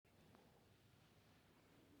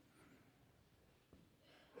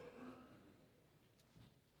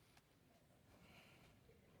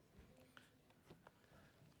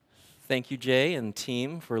Thank you, Jay and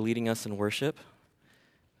team, for leading us in worship.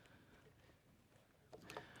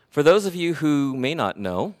 For those of you who may not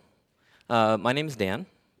know, my name is Dan,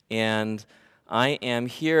 and I am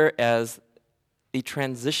here as a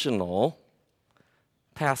transitional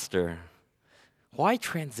pastor. Why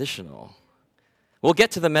transitional? We'll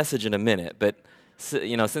get to the message in a minute, but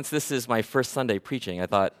since this is my first Sunday preaching, I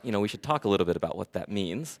thought we should talk a little bit about what that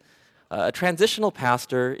means. A transitional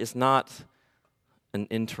pastor is not an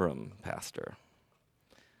interim pastor.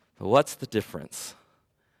 But what's the difference?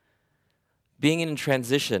 Being in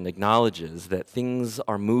transition acknowledges that things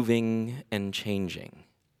are moving and changing,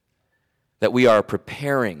 that we are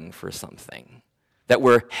preparing for something, that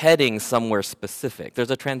we're heading somewhere specific. There's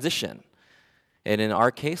a transition. And in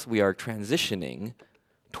our case, we are transitioning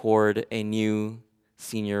toward a new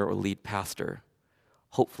senior or lead pastor,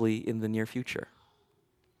 hopefully in the near future.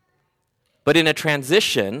 But in a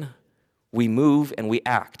transition, we move and we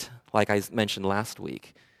act, like I mentioned last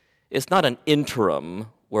week. It's not an interim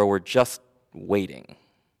where we're just waiting.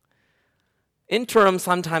 Interim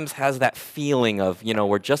sometimes has that feeling of,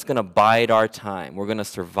 we're just going to bide our time. We're going to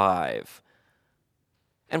survive.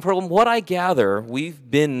 And from what I gather, we've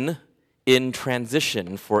been in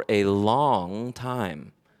transition for a long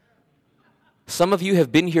time. Some of you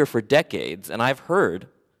have been here for decades, and I've heard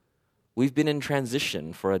we've been in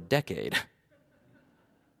transition for a decade.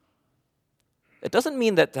 It doesn't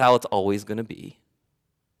mean that's how it's always going to be.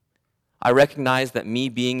 I recognize that me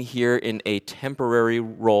being here in a temporary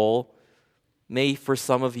role may, for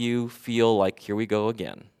some of you, feel like, here we go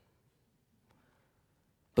again.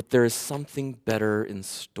 But there is something better in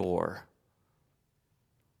store.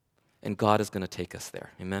 And God is going to take us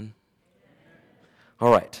there. Amen?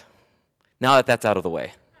 All right. Now that that's out of the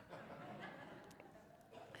way.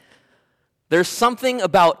 There's something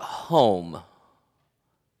about home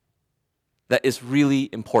that is really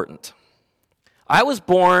important. I was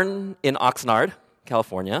born in Oxnard,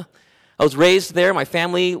 California. I was raised there. My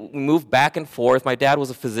family moved back and forth. My dad was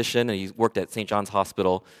a physician, and he worked at St. John's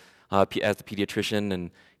Hospital as a pediatrician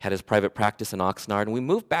and had his private practice in Oxnard. And we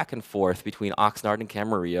moved back and forth between Oxnard and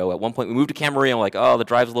Camarillo. At one point, we moved to Camarillo, and like, the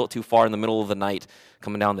drive's a little too far in the middle of the night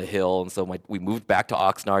coming down the hill. And so we moved back to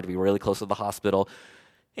Oxnard to be really close to the hospital.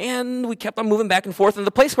 And we kept on moving back and forth. And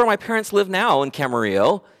the place where my parents live now in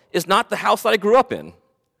Camarillo is not the house that I grew up in,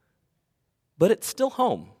 but it's still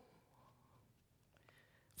home.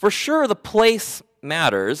 For sure, the place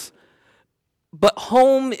matters, but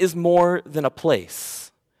home is more than a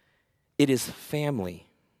place. It is family.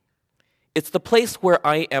 It's the place where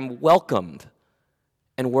I am welcomed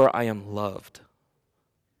and where I am loved.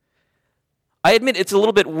 I admit it's a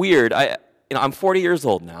little bit weird. I'm 40 years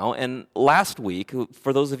old now, and last week,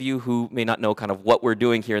 for those of you who may not know kind of what we're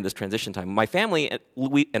doing here in this transition time, my family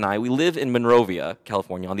we live in Monrovia,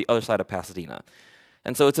 California, on the other side of Pasadena.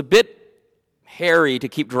 And so it's a bit hairy to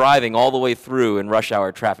keep driving all the way through in rush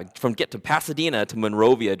hour traffic. From get to Pasadena to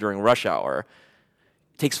Monrovia during rush hour,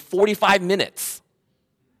 it takes 45 minutes.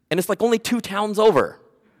 And it's like only 2 towns over.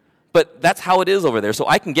 But that's how it is over there. So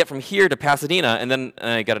I can get from here to Pasadena, and then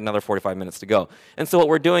I got another 45 minutes to go. And so what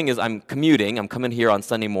we're doing is I'm commuting. I'm coming here on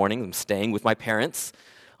Sunday mornings. I'm staying with my parents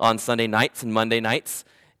on Sunday nights and Monday nights.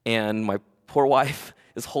 And my poor wife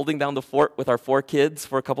is holding down the fort with our 4 kids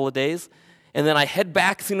for a couple of days. And then I head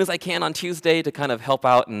back as soon as I can on Tuesday to kind of help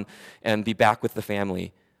out and be back with the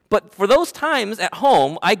family. But for those times at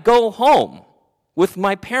home, I go home with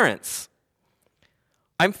my parents.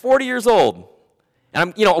 I'm 40 years old.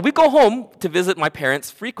 And we go home to visit my parents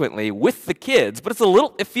frequently with the kids, but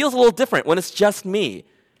it feels a little different when it's just me,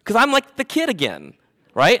 because I'm like the kid again,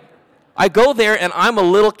 right? I go there and I'm a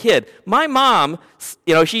little kid. My mom,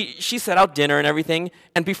 she set out dinner and everything,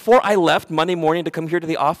 and before I left Monday morning to come here to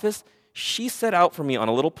the office, she set out for me on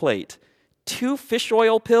a little plate 2 fish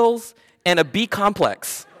oil pills and a B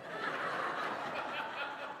complex.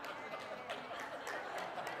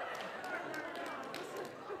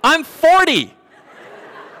 I'm 40.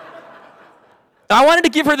 I wanted to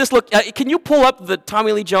give her this look. Can you pull up the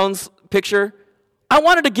Tommy Lee Jones picture? I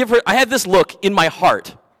wanted to give her, I had this look in my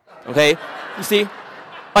heart, okay? You see?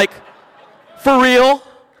 Like, for real?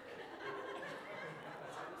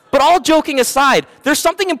 But all joking aside, there's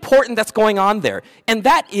something important that's going on there, and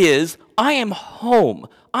that is, I am home.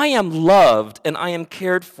 I am loved, and I am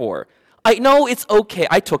cared for. I know it's okay.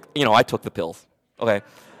 I took the pills, okay?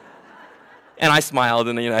 And I smiled,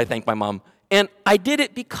 and I thanked my mom. And I did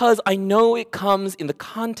it because I know it comes in the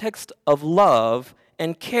context of love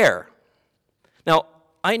and care. Now,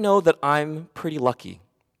 I know that I'm pretty lucky.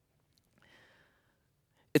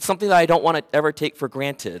 It's something that I don't want to ever take for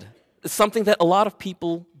granted. It's something that a lot of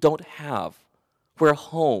people don't have. where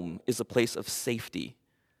home is a place of safety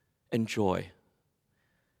and joy.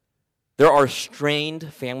 There are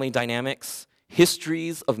strained family dynamics,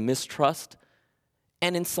 histories of mistrust,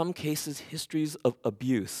 and in some cases, histories of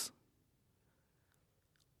abuse.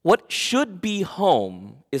 What should be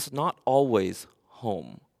home is not always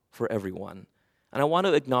home for everyone. And I want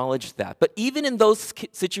to acknowledge that. But even in those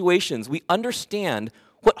situations, we understand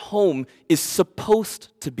what home is supposed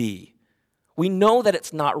to be. We know that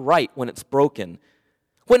it's not right when it's broken.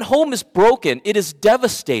 When home is broken, it is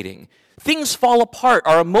devastating. Things fall apart.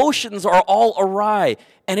 Our emotions are all awry.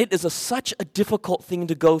 And it is such a difficult thing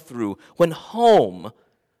to go through when home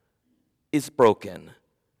is broken.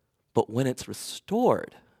 But when it's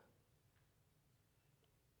restored,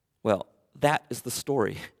 well, that is the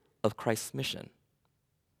story of Christ's mission.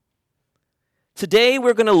 Today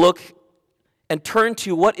we're going to look and turn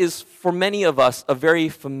to what is, for many of us, a very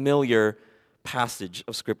familiar passage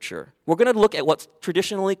of Scripture. We're going to look at what's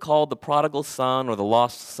traditionally called the prodigal son or the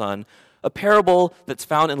lost son, a parable that's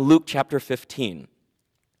found in Luke chapter 15.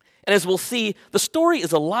 And as we'll see, the story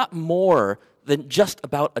is a lot more than just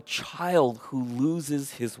about a child who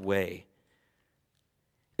loses his way.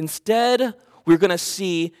 Instead, we're going to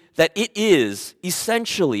see that it is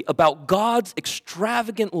essentially about God's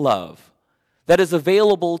extravagant love that is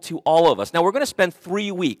available to all of us. Now, we're going to spend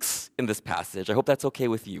 3 weeks in this passage. I hope that's okay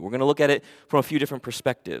with you. We're going to look at it from a few different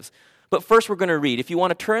perspectives. But first, we're going to read. If you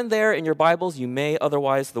want to turn there in your Bibles, you may.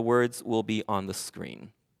 Otherwise, the words will be on the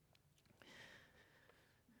screen.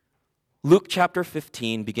 Luke chapter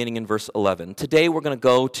 15, beginning in verse 11. Today, we're going to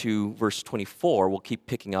go to verse 24. We'll keep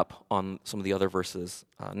picking up on some of the other verses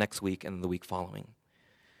next week and the week following.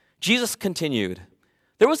 Jesus continued,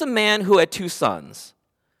 "There was a man who had 2 sons.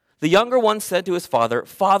 The younger one said to his father,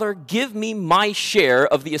 'Father, give me my share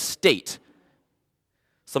of the estate.'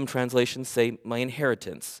 Some translations say, 'my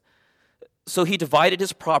inheritance.' So he divided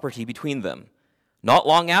his property between them. Not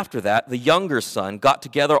long after that, the younger son got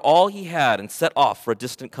together all he had and set off for a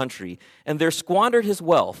distant country, and there squandered his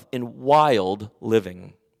wealth in wild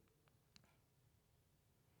living."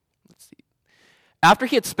 Let's see. After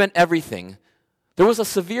he had spent everything, there was a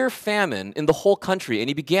severe famine in the whole country, and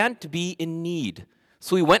he began to be in need.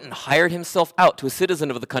 So he went and hired himself out to a citizen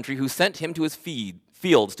of the country who sent him to his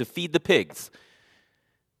fields to feed the pigs.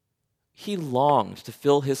 He longed to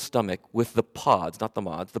fill his stomach with the pods, not the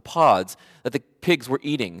mods, the pods that the pigs were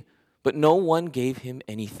eating, but no one gave him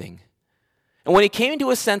anything. And when he came to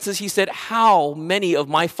his senses, he said, "How many of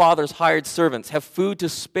my father's hired servants have food to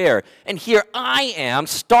spare, and here I am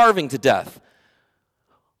starving to death?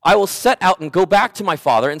 I will set out and go back to my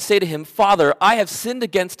father and say to him, 'Father, I have sinned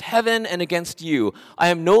against heaven and against you. I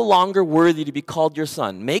am no longer worthy to be called your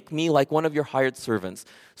son. Make me like one of your hired servants.'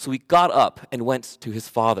 So he got up and went to his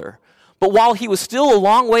father. But while he was still a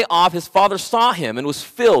long way off, his father saw him and was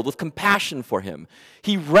filled with compassion for him.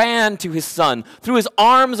 He ran to his son, threw his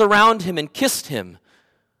arms around him, and kissed him.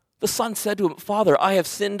 The son said to him, 'Father, I have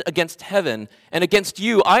sinned against heaven and against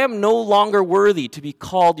you. I am no longer worthy to be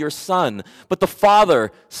called your son.' But the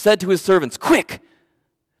father said to his servants, 'Quick,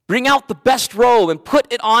 bring out the best robe and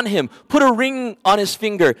put it on him. Put a ring on his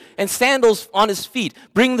finger and sandals on his feet.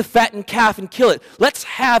 Bring the fattened calf and kill it. Let's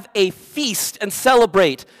have a feast and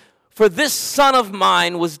celebrate. For this son of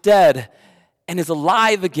mine was dead and is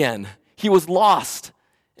alive again. He was lost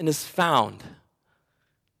and is found.'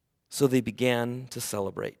 So they began to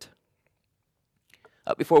celebrate."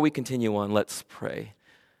 Before we continue on, let's pray.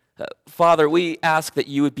 Father, we ask that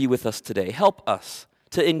you would be with us today. Help us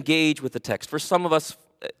to engage with the text. For some of us,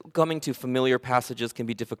 coming to familiar passages can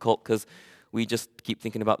be difficult because we just keep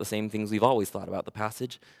thinking about the same things we've always thought about the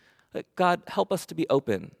passage. God, help us to be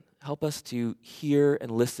open. Help us to hear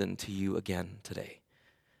and listen to you again today.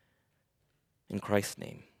 In Christ's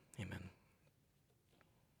name, amen.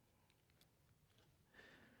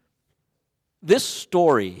 This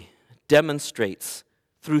story demonstrates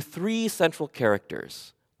through 3 central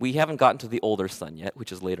characters. We haven't gotten to the older son yet,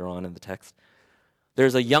 which is later on in the text.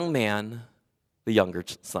 There's a young man, the younger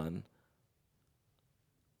son,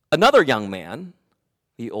 another young man,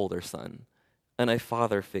 the older son, and a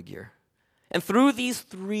father figure. And through these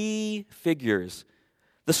 3 figures,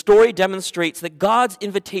 the story demonstrates that God's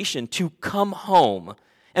invitation to come home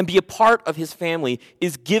and be a part of his family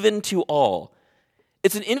is given to all.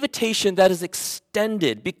 It's an invitation that is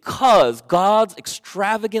extended because God's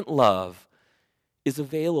extravagant love is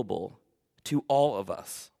available to all of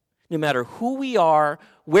us, no matter who we are,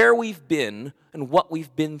 where we've been, and what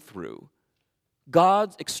we've been through.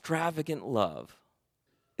 God's extravagant love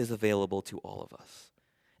is available to all of us.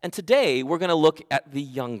 And today, we're going to look at the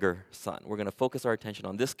younger son. We're going to focus our attention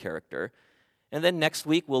on this character. And then next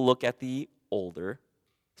week, we'll look at the older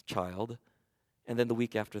child. And then the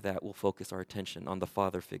week after that, we'll focus our attention on the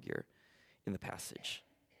father figure in the passage.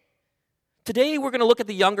 Today, we're going to look at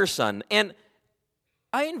the younger son, and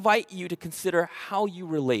I invite you to consider how you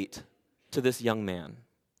relate to this young man.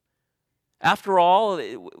 After all,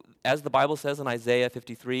 as the Bible says in Isaiah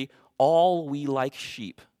 53, all we like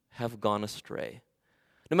sheep have gone astray.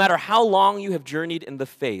 No matter how long you have journeyed in the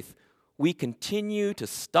faith, we continue to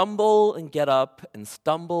stumble and get up and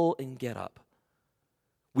stumble and get up.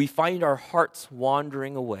 We find our hearts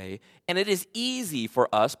wandering away, and it is easy for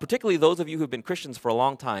us, particularly those of you who have been Christians for a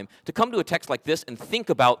long time, to come to a text like this and think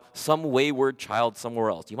about some wayward child somewhere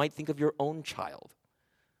else. You might think of your own child.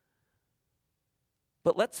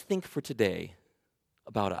 But let's think for today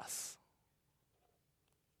about us.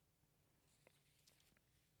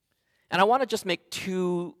 And I want to just make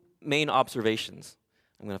two main observations.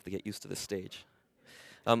 I'm going to have to get used to this stage.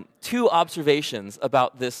 Two observations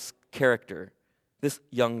about this character, this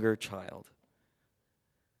younger child.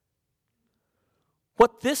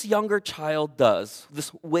 What this younger child does,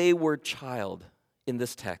 this wayward child in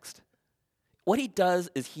this text, what he does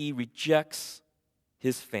is he rejects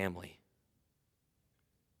his family.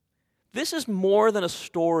 This is more than a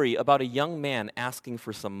story about a young man asking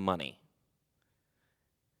for some money.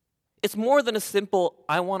 It's more than a simple,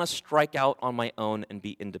 I want to strike out on my own and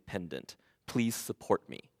be independent. Please support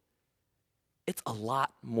me. It's a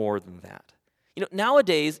lot more than that. You know,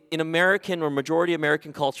 nowadays, in American or majority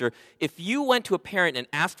American culture, if you went to a parent and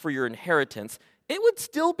asked for your inheritance, it would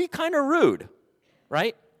still be kind of rude,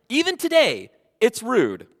 right? Even today, it's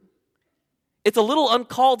rude. It's a little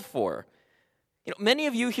uncalled for. You know, many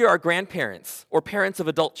of you here are grandparents or parents of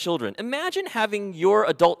adult children. Imagine having your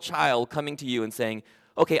adult child coming to you and saying,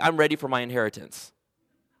 okay, I'm ready for my inheritance.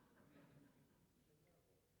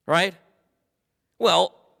 Right?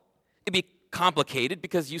 Well, it'd be complicated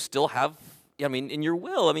because you still have, in your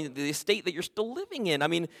will, the estate that you're still living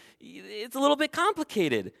in, it's a little bit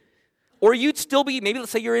complicated. Or you'd still be, maybe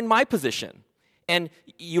let's say you're in my position, and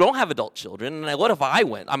you don't have adult children, and what if I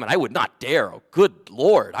went? I would not dare, oh, good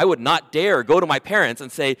Lord, I would not dare go to my parents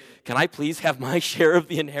and say, can I please have my share of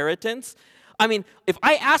the inheritance? If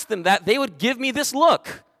I asked them that, they would give me this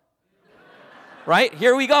look. Right?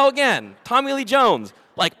 Here we go again. Tommy Lee Jones.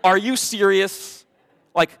 Like, are you serious?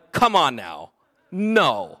 Like, come on now.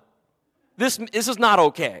 No. This is not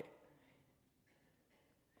okay.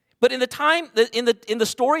 But in the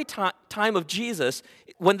story time of Jesus,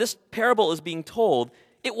 when this parable is being told,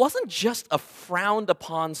 it wasn't just a frowned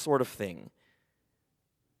upon sort of thing.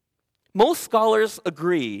 Most scholars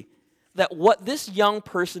agree that what this young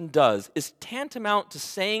person does is tantamount to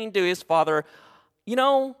saying to his father,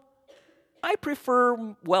 I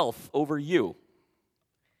prefer wealth over you.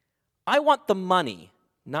 I want the money,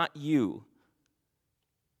 not you.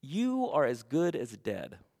 You are as good as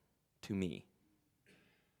dead to me.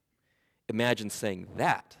 Imagine saying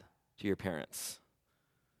that to your parents.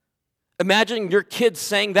 Imagine your kids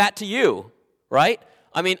saying that to you, right?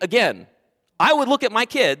 Again, I would look at my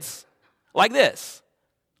kids like this.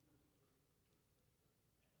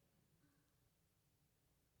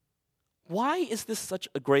 Why is this such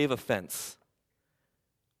a grave offense?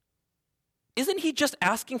 Isn't he just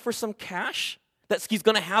asking for some cash that he's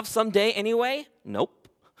going to have someday anyway? Nope,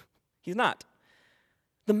 he's not.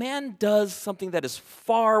 The man does something that is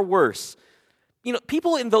far worse.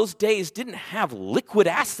 People in those days didn't have liquid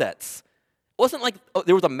assets. It wasn't like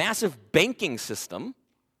there was a massive banking system.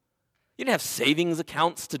 You didn't have savings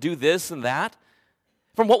accounts to do this and that.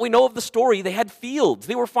 From what we know of the story, they had fields.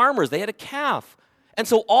 They were farmers. They had a calf. And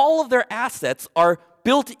so all of their assets are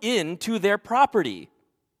built into their property,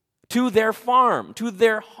 to their farm, to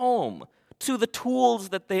their home, to the tools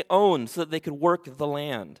that they own so that they could work the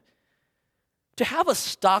land. To have a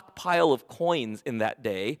stockpile of coins in that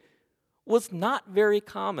day was not very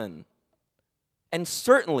common, and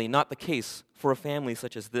certainly not the case for a family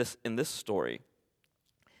such as this in this story.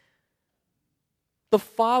 The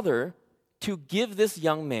father, to give this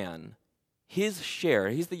young man his share,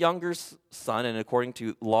 he's the younger son, and according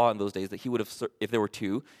to law in those days, that he would have, if there were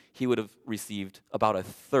two, he would have received about a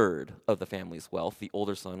third of the family's wealth. The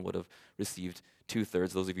older son would have received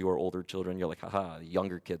 2/3. Those of you who are older children, you're like, haha, the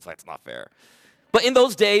younger kids, that's not fair. But in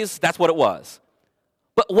those days, that's what it was.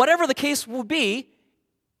 But whatever the case would be,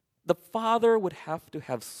 the father would have to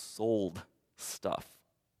have sold stuff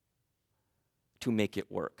to make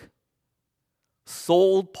it work.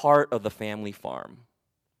 Sold part of the family farm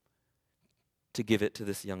to give it to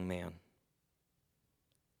this young man.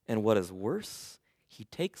 And what is worse, he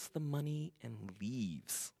takes the money and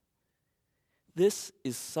leaves. This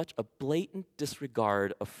is such a blatant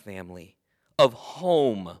disregard of family, of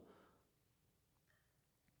home.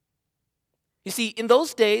 You see, in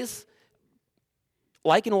those days,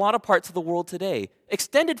 like in a lot of parts of the world today,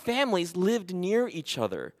 extended families lived near each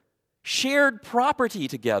other, shared property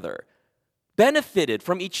together, benefited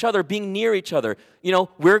from each other being near each other. You know,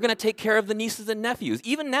 we're going to take care of the nieces and nephews.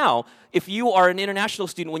 Even now, if you are an international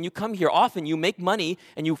student, when you come here, often you make money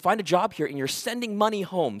and you find a job here and you're sending money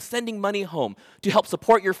home to help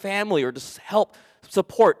support your family or to help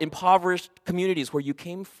support impoverished communities where you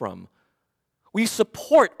came from. We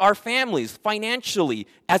support our families financially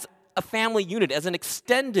as a family unit, as an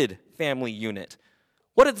extended family unit.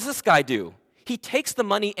 What does this guy do? He takes the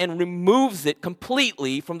money and removes it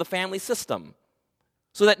completely from the family system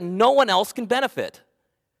so that no one else can benefit.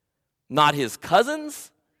 Not his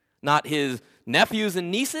cousins, not his nephews and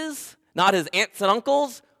nieces, not his aunts and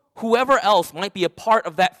uncles, whoever else might be a part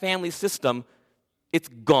of that family system, it's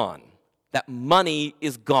gone. That money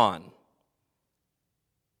is gone.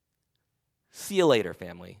 See you later,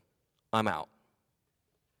 family. I'm out.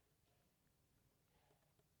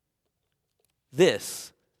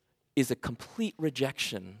 This is a complete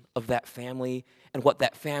rejection of that family and what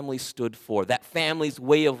that family stood for, that family's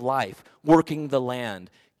way of life, working the land,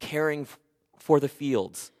 caring for the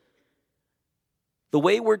fields. The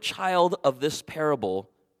wayward child of this parable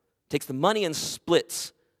takes the money and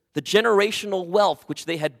splits the generational wealth which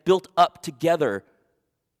they had built up together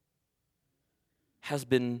has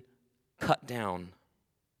been cut down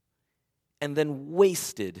and then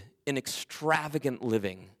wasted in extravagant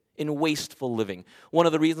living, in wasteful living. One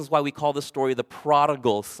of the reasons why we call this story the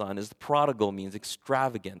prodigal son is the prodigal means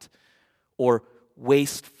extravagant or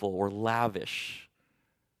wasteful or lavish.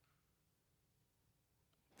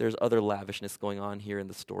 There's other lavishness going on here in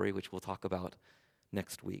the story, which we'll talk about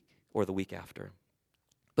next week or the week after.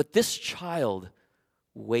 But this child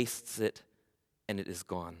wastes it and it is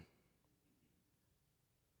gone.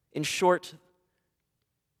 In short,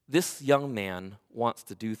 this young man wants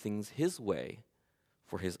to do things his way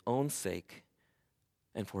for his own sake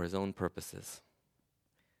and for his own purposes.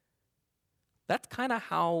 That's kind of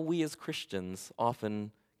how we as Christians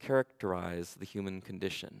often characterize the human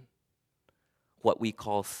condition, what we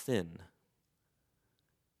call sin.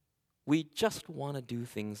 We just want to do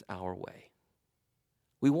things our way.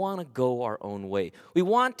 We want to go our own way. We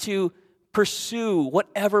want to pursue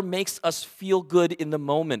whatever makes us feel good in the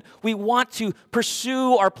moment. We want to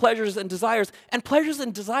pursue our pleasures and desires. And pleasures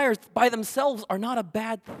and desires by themselves are not a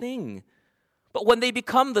bad thing. But when they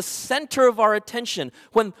become the center of our attention,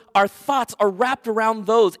 when our thoughts are wrapped around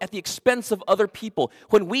those at the expense of other people,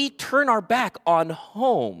 when we turn our back on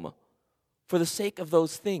home for the sake of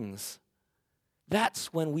those things,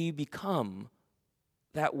 that's when we become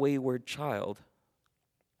that wayward child.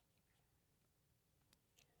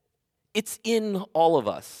 It's in all of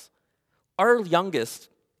us. Our youngest,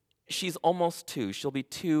 she's almost 2. She'll be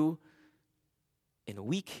 2 in a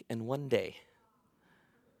week and 1 day.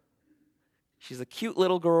 She's a cute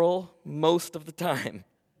little girl most of the time.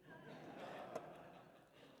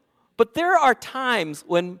 But there are times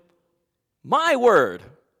when, my word,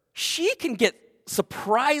 she can get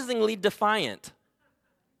surprisingly defiant.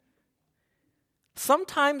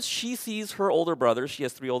 Sometimes she sees her older brothers, she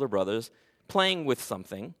has 3 older brothers, playing with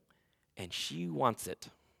something, and she wants it.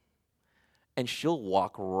 And she'll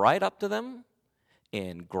walk right up to them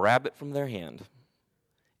and grab it from their hand.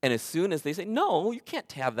 And as soon as they say, "No, you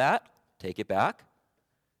can't have that," take it back,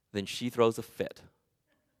 then she throws a fit.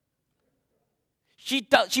 She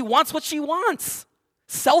wants what she wants.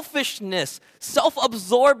 Selfishness,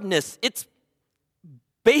 self-absorbedness, it's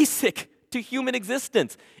basic to human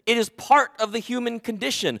existence. It is part of the human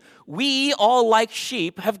condition. We all, like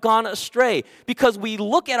sheep, have gone astray because we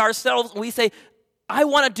look at ourselves and we say, "I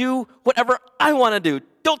want to do whatever I want to do.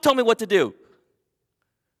 Don't tell me what to do."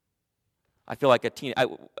 I feel like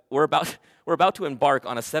we're about to embark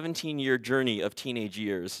on a 17-year journey of teenage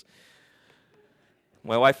years.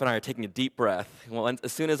 My wife and I are taking a deep breath. Well,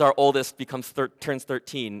 as soon as our oldest turns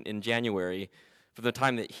 13 in January, from the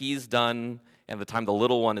time that he's done and the time the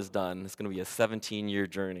little one is done, it's going to be a 17-year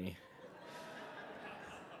journey.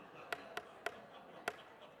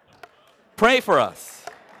 Pray for us.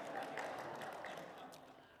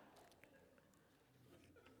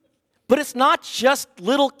 But it's not just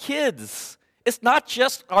little kids. It's not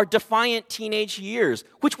just our defiant teenage years,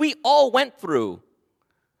 which we all went through.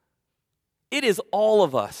 It is all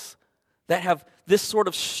of us that have this sort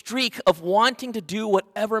of streak of wanting to do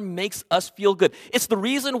whatever makes us feel good. It's the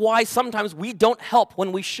reason why sometimes we don't help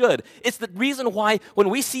when we should. It's the reason why when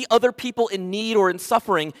we see other people in need or in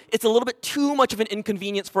suffering, it's a little bit too much of an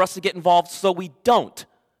inconvenience for us to get involved, so we don't.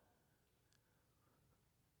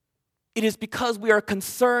 It is because we are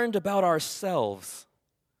concerned about ourselves.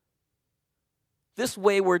 this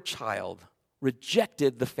wayward child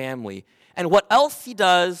rejected the family. And what else he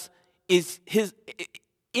does is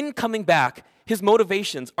in coming back, his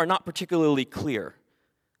motivations are not particularly clear.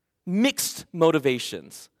 Mixed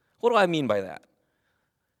motivations. What do I mean by that?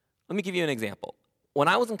 Let me give you an example. When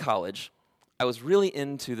I was in college, I was really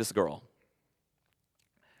into this girl.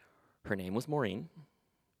 Her name was Maureen.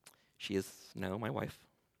 She is now my wife.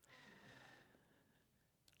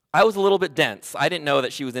 I was a little bit dense. I didn't know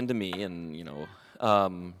that she was into me, and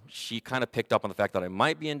she kind of picked up on the fact that I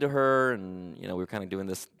might be into her, and we were kind of doing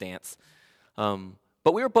this dance.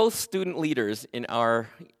 But we were both student leaders in our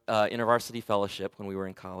InterVarsity fellowship when we were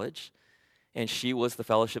in college, and she was the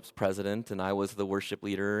fellowship's president, and I was the worship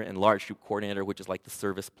leader and large group coordinator, which is like the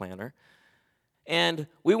service planner. And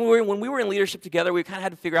when we were in leadership together, we kind of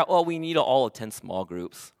had to figure out, well, we need to all attend small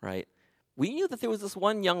groups, right? We knew that there was this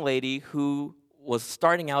one young lady who was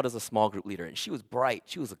starting out as a small group leader, and she was bright.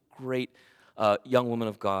 She was a great young woman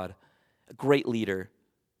of God, a great leader,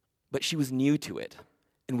 but she was new to it.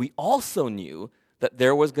 And we also knew that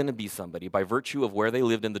there was going to be somebody, by virtue of where they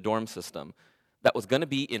lived in the dorm system, that was going to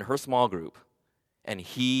be in her small group, and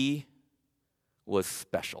he was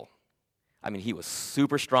special. I mean, he was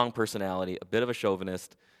super strong personality, a bit of a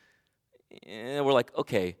chauvinist, and we're like,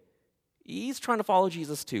 okay, he's trying to follow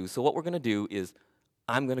Jesus too, so what we're going to do is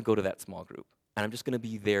I'm going to go to that small group, and I'm just going to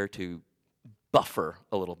be there to buffer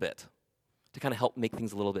a little bit, to kind of help make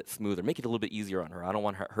things a little bit smoother, make it a little bit easier on her. I don't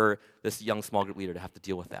want her, this young small group leader, to have to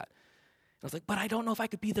deal with that. And I was like, but I don't know if I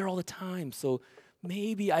could be there all the time, so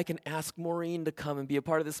maybe I can ask Maureen to come and be a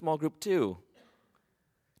part of this small group too.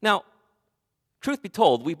 Now, truth be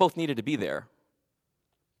told, we both needed to be there,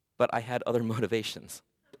 but I had other motivations,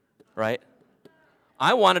 right?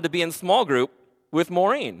 I wanted to be in small group with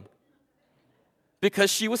Maureen because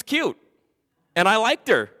she was cute, and I liked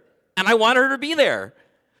her, and I wanted her to be there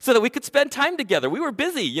so that we could spend time together. We were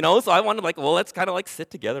busy, so I wanted let's kind of sit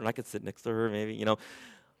together, and I could sit next to her maybe, It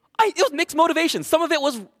was mixed motivations. Some of it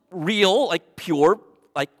was real, pure,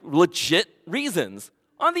 legit reasons.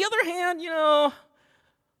 On the other hand,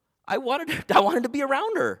 I wanted to be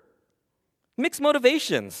around her. Mixed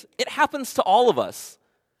motivations. It happens to all of us.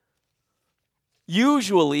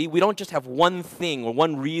 Usually, we don't just have one thing or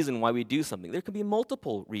one reason why we do something. There could be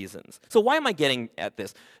multiple reasons. So why am I getting at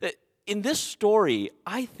this? In this story,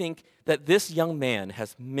 I think that this young man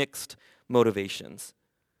has mixed motivations.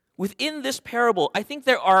 Within this parable, I think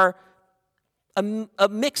there are a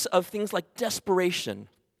mix of things like desperation,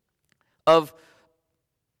 of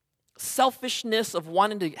selfishness, of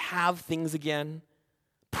wanting to have things again,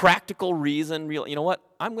 practical reason, you know what,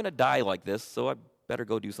 I'm going to die like this, so I better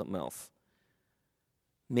go do something else.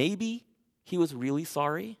 Maybe he was really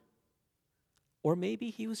sorry, or maybe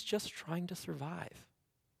he was just trying to survive.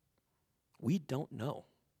 We don't know.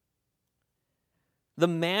 The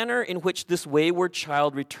manner in which this wayward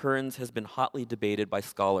child returns has been hotly debated by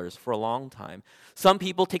scholars for a long time. Some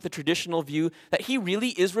people take the traditional view that he really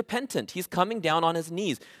is repentant. He's coming down on his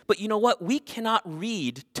knees. But you know what? We cannot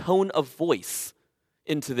read tone of voice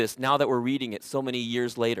into this now that we're reading it so many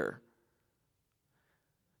years later.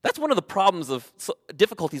 That's one of the problems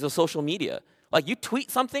difficulties of social media. You tweet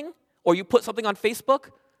something or you put something on Facebook,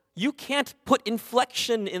 you can't put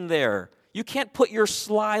inflection in there. You can't put your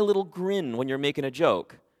sly little grin when you're making a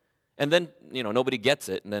joke. And then, nobody gets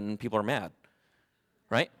it, and then people are mad.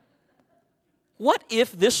 Right? What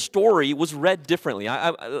if this story was read differently?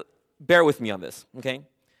 Bear with me on this, okay?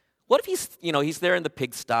 What if he's there in the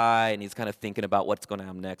pigsty, and he's kind of thinking about what's going to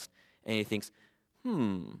happen next, and he thinks,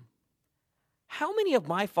 how many of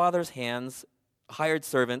my father's hired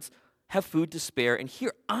servants, have food to spare, and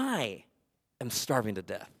here I am starving to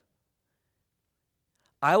death?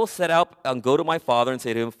 I will set out and go to my father and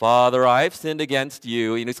say to him, Father, I've sinned against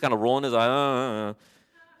you. He's kind of rolling his eyes.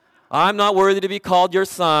 I'm not worthy to be called your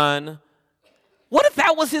son. What if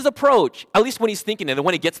that was his approach? At least when he's thinking it, and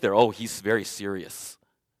when he gets there, he's very serious.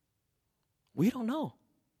 We don't know.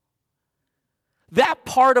 That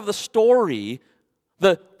part of the story,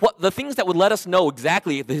 the things that would let us know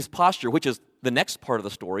exactly his posture, which is the next part of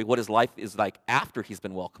the story, what his life is like after he's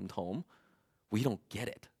been welcomed home, we don't get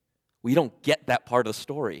it. We don't get that part of the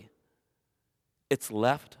story. It's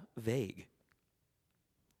left vague.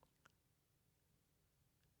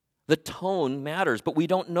 The tone matters, but we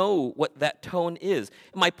don't know what that tone is.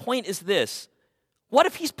 And my point is this. What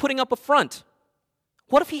if he's putting up a front?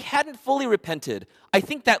 What if he hadn't fully repented? I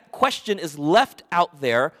think that question is left out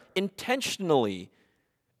there intentionally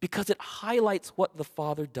because it highlights what the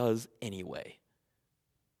Father does anyway.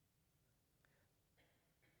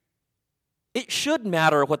 It should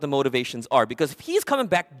matter what the motivations are, because if he's coming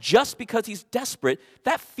back just because he's desperate,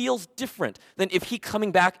 that feels different than if he's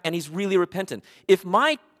coming back and he's really repentant. If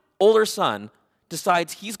my older son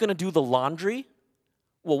decides he's going to do the laundry,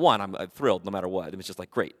 well, one, I'm thrilled no matter what. It's just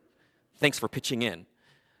like, great, thanks for pitching in.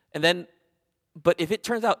 And then, but if it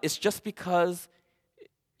turns out it's just because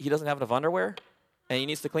he doesn't have enough underwear and he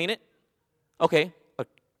needs to clean it, okay,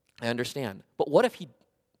 I understand. But what if he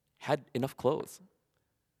had enough clothes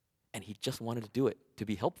and he just wanted to do it to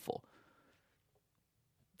be helpful?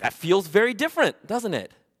 That feels very different, doesn't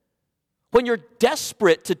it? When you're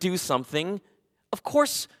desperate to do something, of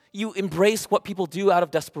course you embrace what people do out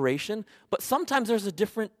of desperation, but sometimes there's a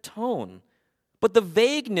different tone. But the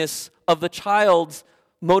vagueness of the child's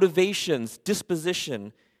motivations,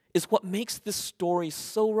 disposition, is what makes this story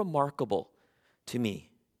so remarkable to me.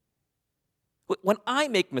 When I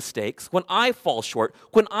make mistakes, when I fall short,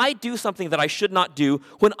 when I do something that I should not do,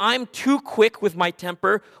 when I'm too quick with my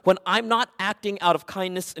temper, when I'm not acting out of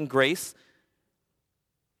kindness and grace,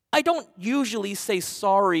 I don't usually say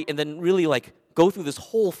sorry and then really go through this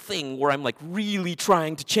whole thing where I'm really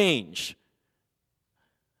trying to change.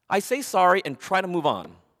 I say sorry and try to move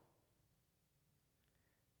on.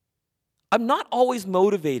 I'm not always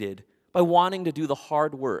motivated by wanting to do the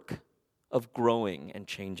hard work of growing and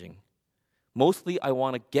changing. Mostly, I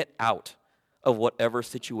want to get out of whatever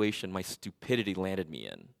situation my stupidity landed me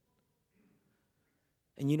in.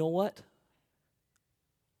 And you know what?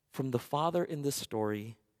 From the father in this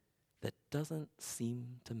story, that doesn't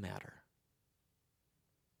seem to matter.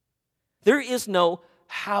 There is no,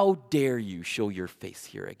 how dare you show your face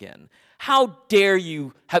here again? How dare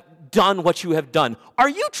you have done what you have done? Are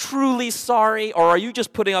you truly sorry, or are you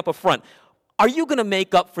just putting up a front? Are you going to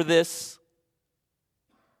make up for this?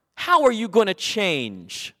 How are you going to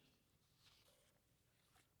change?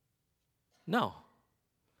 No,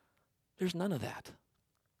 there's none of that.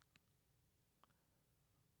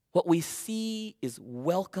 What we see is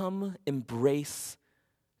welcome, embrace,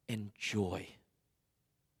 and joy.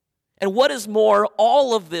 And what is more,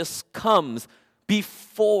 all of this comes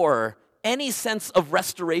before any sense of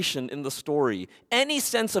restoration in the story, any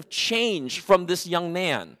sense of change from this young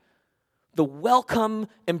man. The welcome,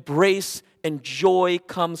 embrace, and joy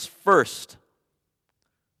comes first.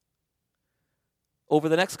 Over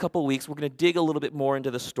the next couple of weeks, we're going to dig a little bit more into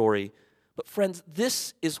the story. But friends,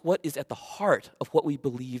 this is what is at the heart of what we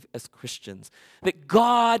believe as Christians. That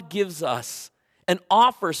God gives us and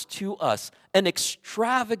offers to us an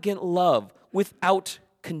extravagant love without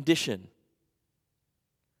condition.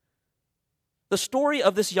 The story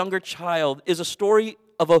of this younger child is a story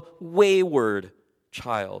of a wayward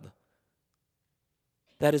child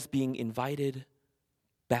that is being invited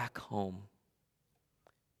back home.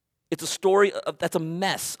 It's a story that's a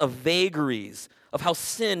mess of vagaries, of how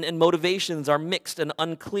sin and motivations are mixed and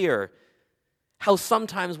unclear, how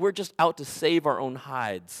sometimes we're just out to save our own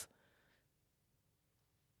hides.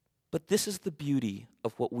 But this is the beauty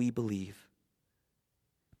of what we believe.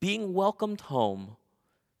 Being welcomed home,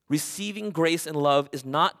 receiving grace and love is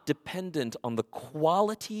not dependent on the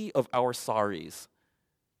quality of our sorries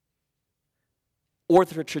or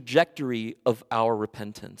the trajectory of our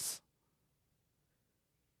repentance.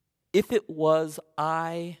 If it was,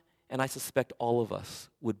 I suspect all of us,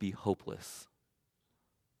 would be hopeless.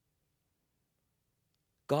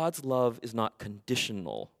 God's love is not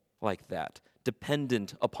conditional like that,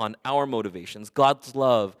 dependent upon our motivations. God's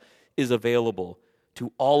love is available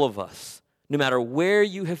to all of us, no matter where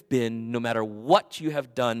you have been, no matter what you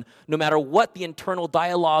have done, no matter what the internal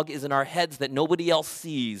dialogue is in our heads that nobody else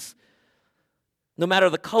sees. No matter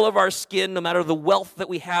the color of our skin, no matter the wealth that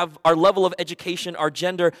we have, our level of education, our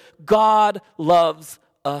gender, God loves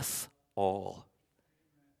us all.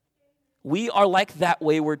 We are like that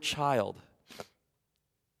wayward child.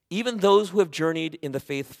 Even those who have journeyed in the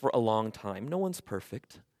faith for a long time, no one's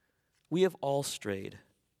perfect. We have all strayed.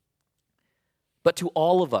 But to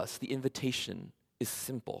all of us, the invitation is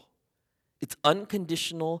simple. It's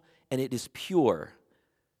unconditional and it is pure.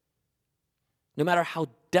 No matter how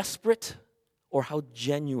desperate or how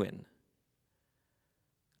genuine,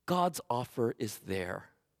 God's offer is there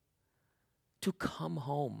to come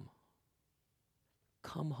home.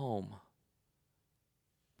 Come home.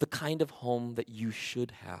 The kind of home that you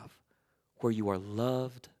should have, where you are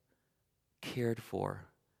loved, cared for,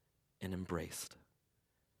 and embraced.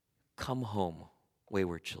 Come home,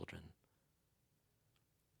 wayward children.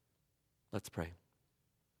 Let's pray.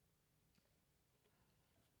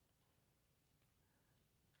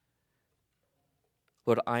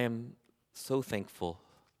 Lord, I am so thankful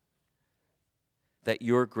that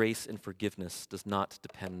your grace and forgiveness does not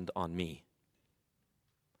depend on me.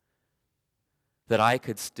 that I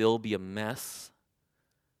could still be a mess.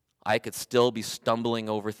 I could still be stumbling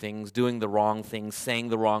over things, doing the wrong things, saying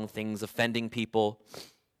the wrong things, offending people.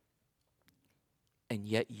 And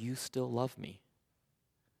yet you still love me.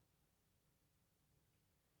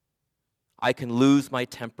 I can lose my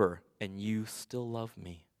temper and you still love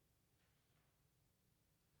me.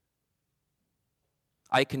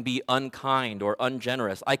 I can be unkind or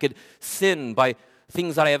ungenerous. I could sin by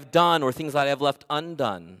things that I have done or things that I have left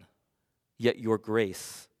undone. Yet your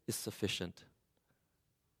grace is sufficient.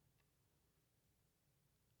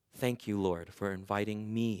 Thank you, Lord, for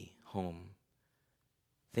inviting me home.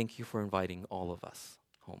 Thank you for inviting all of us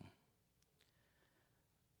home.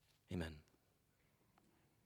 Amen.